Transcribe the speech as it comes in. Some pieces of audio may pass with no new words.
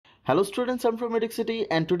Hello students, I'm from EduXity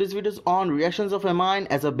and today's video is on reactions of amine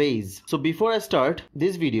as a base. So before I start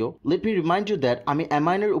this video, let me remind you that আমি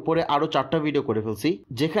অ্যামাইনের উপরে আরো 4টা video করে ফেলছি,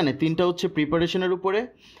 যেখানে 3টা হচ্ছে প্রিপারেশনের উপরে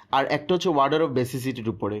আর একটা হচ্ছে ওয়ার্ডার অফ বেসিসিটির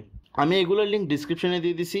উপরে। আমি এগুলোর লিংক ডেসক্রিপশনে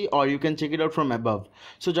দিয়ে দিছি or you can check it out from above.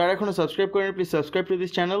 So যারা এখনো সাবস্ক্রাইব করেন please subscribe to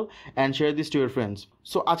this channel and share this to your friends.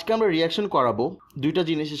 So আজকে আমরা রিঅ্যাকশন করাবো দুইটা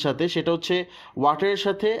জিনিসের সাথে, সেটা হচ্ছে ওয়াটারের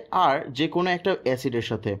সাথে আর যে কোনো একটা অ্যাসিডের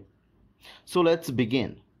সাথে। So let's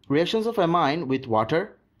begin. Reactions of amine with water.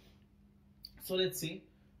 So let's see.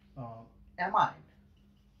 Amine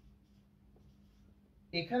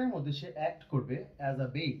এখানের মধ্যে সে অ্যাক্ট করবে অ্যাজ আ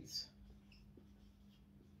বেস।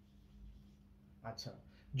 আচ্ছা,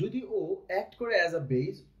 যদি ও অ্যাক্ট করে অ্যাজ আ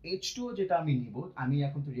বেস, H2O যেটা আমি নিব, আমি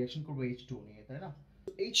এখন তো রিঅ্যাকশন করব H2O নিয়ে, তাই না?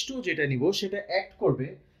 H2O যেটা নিব সেটা অ্যাক্ট করবে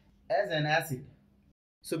অ্যাজ অ্যান অ্যাসিড।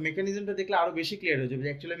 সো মেকানিজমটা দেখলে আরো বেশি ক্লিয়ার হয়ে যাবে যে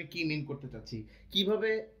অ্যাকচুয়ালি আমি কি মিন করতে চাচ্ছি,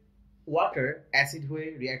 কিভাবে ওয়াটার অ্যাসিড হয়ে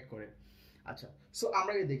রিঅ্যাক্ট করে। আচ্ছা, সো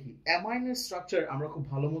আমরা দেখি অ্যামাইনের স্ট্রাকচার আমরা খুব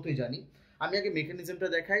ভালো মতোই জানি। আমি আগে মেকানিজমটা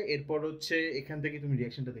দেখাই, এরপর হচ্ছে এখান থেকে তুমি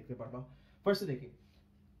রিঅ্যাকশনটা দেখতে পারবা। ফার্স্টে দেখি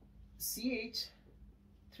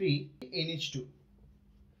CH3NH2,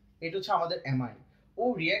 এটা হচ্ছে আমাদের অ্যামাইন। ও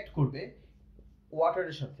রিঅ্যাক্ট করবে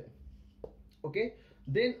ওয়াটারের সাথে, ওকে?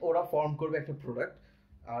 দেন ওরা ফর্ম করবে একটা প্রোডাক্ট,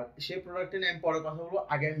 আর সেই প্রোডাক্টের নাম পরে কথা বলবো,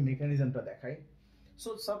 আগে আমি মেকানিজমটা দেখাই। So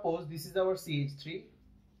suppose this is our CH3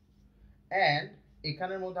 and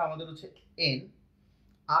এখানের মধ্যে আমাদের হচ্ছে N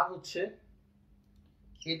আর হচ্ছে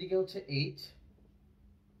এদিকে হচ্ছে H,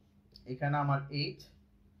 এখানে আমার H।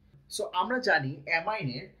 সো আমরা জানি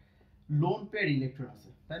অ্যামাইনের লোন পেয়ার ইলেকট্রন আছে,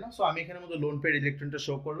 তাই না? সো আমি এখানের মধ্যে লোন পেয়ার ইলেকট্রনটা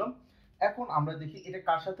শো করলাম। এখন আমরা দেখি এটা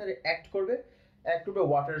কার সাথে অ্যাক্ট করবে, অ্যাক্ট করবে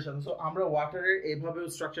ওয়াটারের সাথে। সো আমরা ওয়াটারের এইভাবে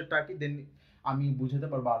স্ট্রাকচারটা আঁকি, দেন আমি বুঝাতে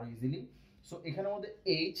পারবো আরো ইজিলি। সো এখানের মধ্যে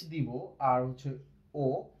H দিব আর হচ্ছে O,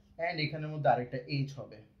 অ্যান্ড এখানের মধ্যে আরেকটা H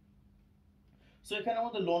হবে। সো এখানের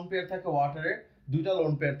মধ্যে লোন পেয়ার থাকে ওয়াটারের, দুইটা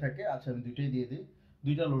লোন পেয়ার থাকে। আচ্ছা, আমি দুইটাই দিয়ে দিই,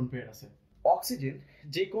 দুইটা লোন পেয়ার আছে। অক্সিজেন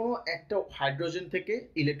যে কোনো একটা হাইড্রোজেন থেকে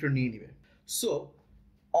ইলেকট্রন নিয়ে নেবে। সো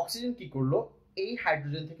অক্সিজেন কি করলো, এই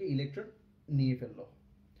হাইড্রোজেন থেকে ইলেকট্রন নিয়ে ফেললো।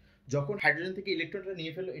 যখন হাইড্রোজেন থেকে ইলেকট্রনটা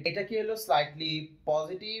নিয়ে ফেললো, এটা কি হলো স্লাইটলি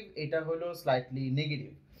পজিটিভ, এটা হলো স্লাইটলি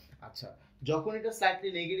নেগেটিভ। আচ্ছা, যখন এটা স্লাইটলি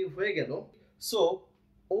নেগেটিভ হয়ে গেল, সো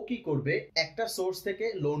ও কি করবে, একটা সোর্স থেকে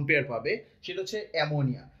লোন পেয়ার পাবে, সেটা হচ্ছে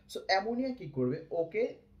অ্যামোনিয়া। সো অ্যামোনিয়া কি করবে, ওকে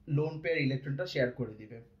লোন পেয়ার ইলেকট্রনটা শেয়ার করে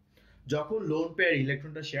দিবে। যখন লোন পেয়ার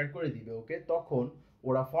ইলেকট্রনটা শেয়ার করে দিবে ওকে, তখন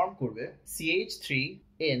ওরা ফর্ম করবে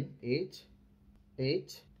CH3NH,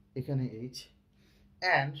 এখানে H,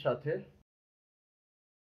 অ্যান্ড সাথে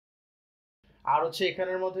আর হচ্ছে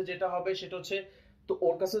এখানের মধ্যে যেটা হবে সেটা হচ্ছে, তো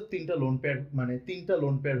ওর কাছে তিনটা লোন পেয়ার, মানে তিনটা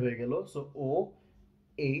লোন পেয়ার হয়ে গেল। সো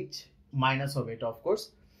OH মাইনাস হবে এটা অফকোর্স।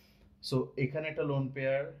 সো এখানে একটা লোন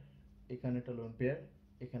পেয়ার, এখানে একটা লোন পেয়ার,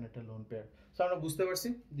 এখানে একটা লোন পেয়ার। সো আমরা বুঝতে পারছি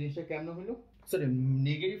জিনিসটা কেমন হলো। সরি,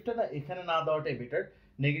 নেগেটিভটা না এখানে না দেওয়াটাই বেটার,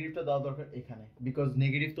 নেগেটিভটা দেওয়া দরকার এখানে, বিকজ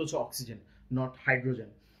নেগেটিভ তো হচ্ছে অক্সিজেন, নট হাইড্রোজেন।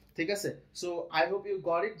 ঠিক আছে? So I hope you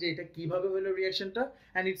got it যে এটা কিভাবে হলো রিঅ্যাকশনটা,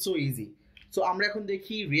 and it's so easy. So আমরা এখন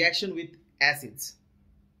দেখি reaction with acids.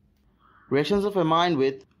 Reactions of amine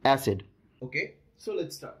with acid. Okay, so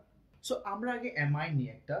let's start. So আমরা আগে অ্যামাইন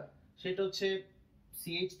নিয়ে একটা, সেটা হচ্ছে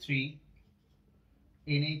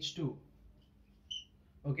CH3NH2,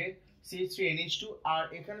 ওকে? CH3NH2, আর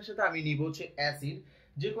এখানের সাথে আমি নিব হচ্ছে অ্যাসিড,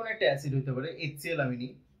 যে কোনো একটা অ্যাসিড হতে পারে, HCl আমি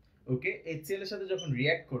নিই, ওকে? HCl এর সাথে যখন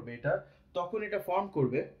রিঅ্যাক্ট করবে এটা, তখন এটা ফর্ম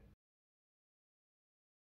করবে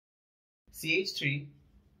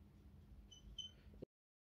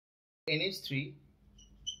CH3NH3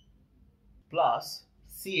 plus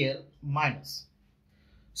Cl minus.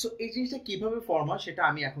 So এই জিনিসটা কিভাবে ফর্ম হয় সেটা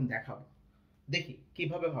আমি এখন দেখাবো, দেখি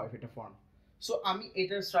কিভাবে হয় এটা ফর্ম। সো আমি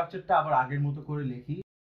এটার স্ট্রাকচারটা আবার আগের মতো করে লিখি।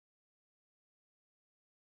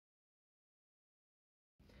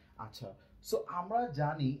 আচ্ছা, সো আমরা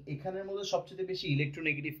জানি এখানের মধ্যে সবচেয়ে বেশি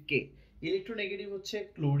ইলেকট্রোনেগেটিভ কে? ইলেকট্রোনেগেটিভ হচ্ছে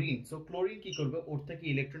ক্লোরিন। সো ক্লোরিন কি করবে, ওর থেকে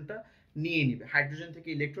ইলেকট্রনটা নিয়ে নিবে, হাইড্রোজেন থেকে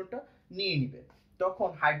ইলেকট্রনটা নিয়ে নিবে। তখন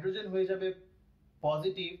হাইড্রোজেন হয়ে যাবে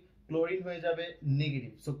পজিটিভ, ক্লোরিন হয়ে যাবে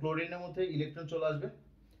নেগেটিভ। সো ক্লোরিনের মধ্যে ইলেকট্রন চলে আসবে,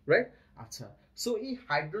 রাইট? আচ্ছা, সো এই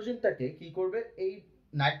হাইড্রোজেনটাকে কি করবে, এই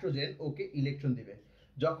নাইট্রোজেন ওকে ইলেকট্রন দিবে।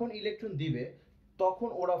 যখন ইলেকট্রন দিবে তখন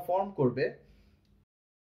ওরা ফর্ম করবে,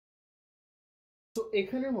 তো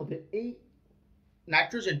এখানের মধ্যে এই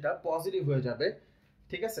নাইট্রোজেনটা পজিটিভ হয়ে যাবে।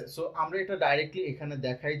 ঠিক আছে? সো আমরা এটা ডাইরেক্টলি এখানে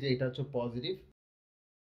দেখাই যে এটা হচ্ছে পজিটিভ,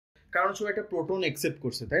 কারণ হচ্ছে এটা প্রোটন অ্যাকসেপ্ট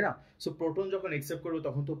করছে, তাই না? সো প্রোটন যখন অ্যাকসেপ্ট করবে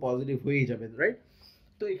তখন তো পজিটিভ হয়েই যাবে, রাইট?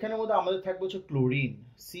 তো এখানের মধ্যে আমাদের থাকবে হচ্ছে ক্লোরিন,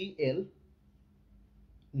 Cl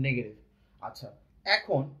নেগেটিভ। আচ্ছা,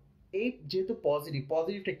 এখন এই যেহেতু পজিটিভ,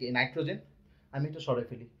 পজিটিভটা কি? নাইট্রোজেন। আমি এটা সরাই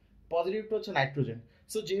ফেলি, পজিটিভটা হচ্ছে নাইট্রোজেন।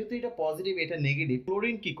 সো যেহেতু এটা পজিটিভ এটা নেগেটিভ,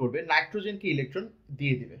 ক্লোরিন কি করবে, নাইট্রোজেনকে ইলেকট্রন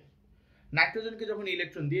দিয়ে দিবে। নাইট্রোজেনকে যখন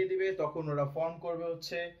ইলেকট্রন দিয়ে দিবে তখন ওরা ফর্ম করবে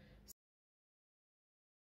হচ্ছে,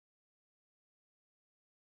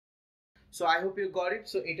 so I hope you got it.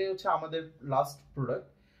 So এটাই হচ্ছে আমাদের last product.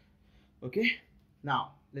 Okay, now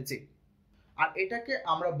let's see. আর এটাকে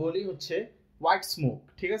আমরা বলি হচ্ছে হোয়াইট স্মোক,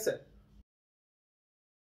 ঠিক আছে?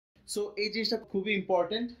 সো এই জিনিসটা খুবই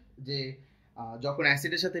ইম্পর্টেন্ট যে যখন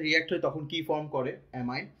অ্যাসিডের সাথে রিঅ্যাক্ট হয় তখন কি ফর্ম করে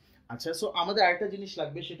অ্যামাইন। আচ্ছা, সো আমাদের আরেকটা জিনিস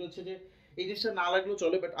লাগবে, সেটা হচ্ছে যে এই জিনিসটা না লাগলেও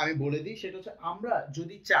চলে, বাট আমি বলে দিই, সেটা হচ্ছে আমরা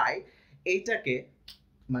যদি চাই এইটাকে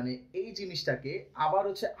মানে এই জিনিসটাকে আবার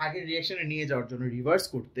হচ্ছে আগের রিঅ্যাকশনে নিয়ে যাওয়ার জন্য রিভার্স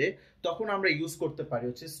করতে, তখন আমরা ইউজ করতে পারি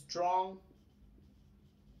হচ্ছে স্ট্রং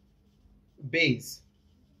বেস।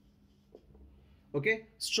 ওকে,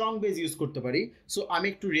 স্ট্রং বেস ইউজ করতে পারি। সো আমি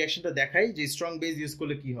একটু রিঅ্যাকশনটা দেখাই যে স্ট্রং বেস ইউজ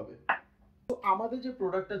করলে কি হবে। তো আমাদের যে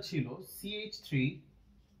প্রোডাক্টটা ছিল CH3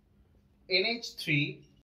 NH3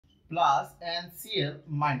 plus and Cl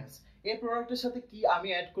minus, এই প্রোডাক্টের সাথে কি আমি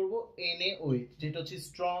অ্যাড করব NaOH, যেটা হচ্ছে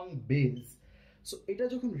স্ট্রং বেস। সো এটা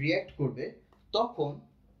যখন রিঅ্যাক্ট করবে তখন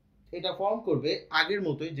এটা ফর্ম করবে আগের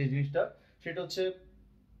মতোই যে জিনিসটা, সেটা হচ্ছে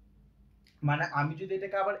মানে আমি যদি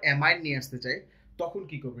এটাকে আবার অ্যামাইন নিয়ে আসতে চাই তখন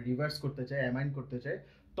কি করবে, রিভার্স করতে চাই, অ্যামাইন করতে চাই,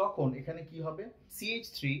 তখন এখানে কি হবে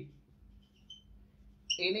CH3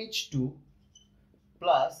 NH2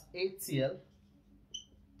 plus HCl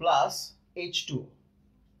plus H2।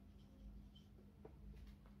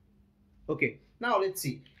 Okay, now let's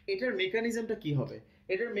see এটার মেকানিজমটা কি হবে।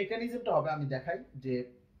 এটার মেকানিজমটা হবে, আমি দেখাই যে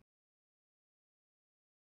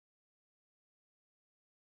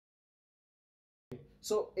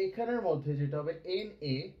সো এখানের মধ্যে যেটা হবে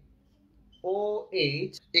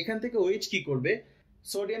NaOH, এখান থেকে OH কি করবে,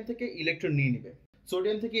 সোডিয়াম থেকে ইলেকট্রন নিয়ে নেবে।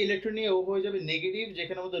 সোডিয়াম থেকে ইলেকট্রন নিয়ে ও হয়ে যাবে নেগেটিভ,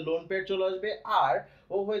 যেখানে মধ্যে লোন পেয়ার চলে আসবে, আর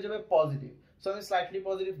ও হয়ে যাবে পজিটিভ। সো আমি স্লাইটলি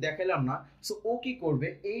পজিটিভ দেখাইলাম না। সো ও কি করবে,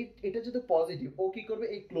 এটা যেহেতু পজিটিভ, ও কি করবে,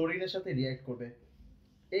 এই ক্লোরিনের সাথে রিঅ্যাক্ট করবে।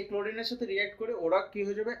 এই ক্লোরিনের সাথে রিঅ্যাক্ট করে ওরা কি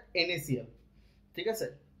হয়ে যাবে NaCl, ঠিক আছে?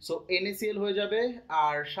 সো NaCl হয়ে যাবে,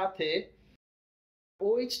 আর সাথে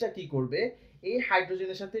OH টা কি করবে, এই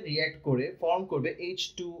হাইড্রোজেনের সাথে রিঅ্যাক্ট করে ফর্ম করবে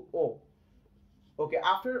H2O। ওকে,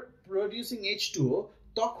 আফটার প্রোডিউসিং H2O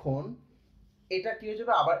তখন এটা কি হয়ে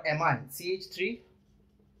যাবে আবার amine CH3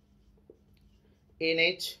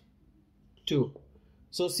 NH2।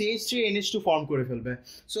 So CH3 NH2 form করে ফেলবে।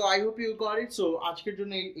 So I hope you got it. So আজকের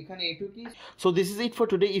জন্য এখানে এইটুকুই। So this is it for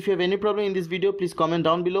today. If you have any problem in this video, please comment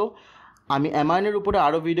down below. আমি অ্যামাইনের উপরে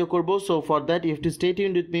আরো video করব, so for that you have to stay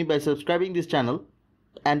tuned with me by subscribing this channel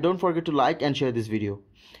and don't forget to like and share this video.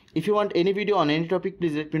 If you want any video on any topic,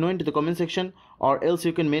 please let me know into the comment section, or else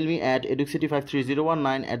you can mail me at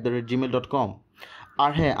eduxity53019@gmail.com.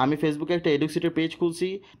 আর হ্যাঁ, আমি ফেসবুকে একটা এডুক্সিটির page খুলছি,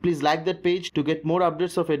 please like that page to get more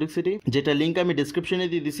updates of এডুক্সিটি, যেটা link আমি ডিসক্রিপশনে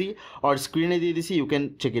দিয়ে দিছি আর স্ক্রিনে দিয়ে দিছি, you can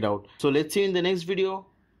check it out. So let's see in the next video,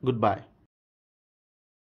 good bye.